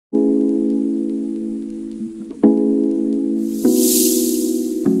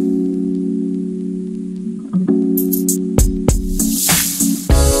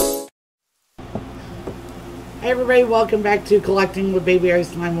everybody, welcome back to Collecting with Baby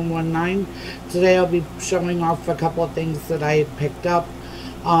Ice 9119. Today I'll be showing off a couple of things that I had picked up,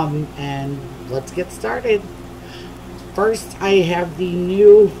 and let's get started. First, I have the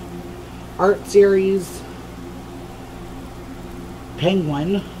new art series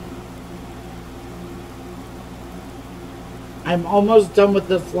Penguin. I'm almost done with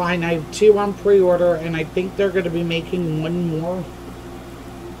this line. I have 2 on pre-order, and I think they're going to be making 1 more.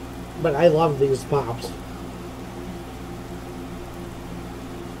 But I love these pops.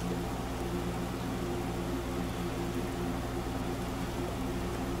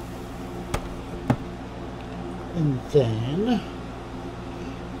 And then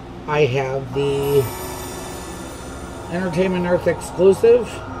I have the Entertainment Earth exclusive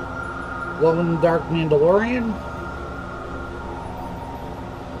Glow in the Dark Mandalorian.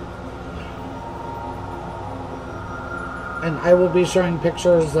 And I will be showing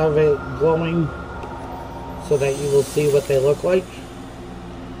pictures of it glowing so that you will see what they look like.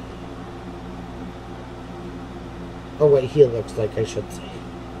 Or what he looks like, I should say.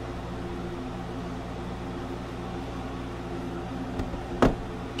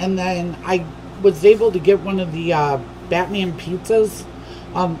 And then I was able to get one of the Batman pizzas.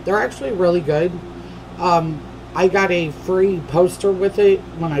 They're actually really good. I got a free poster with it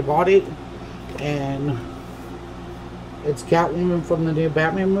when I bought it. And it's Catwoman from the new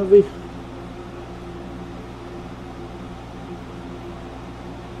Batman movie.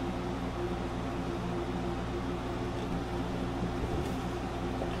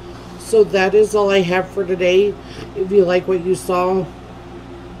 So that is all I have for today. If you like what you saw,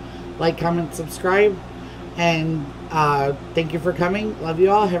 like, comment, subscribe. And thank you for coming. Love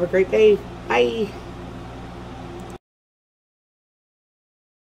you all. Have a great day. Bye.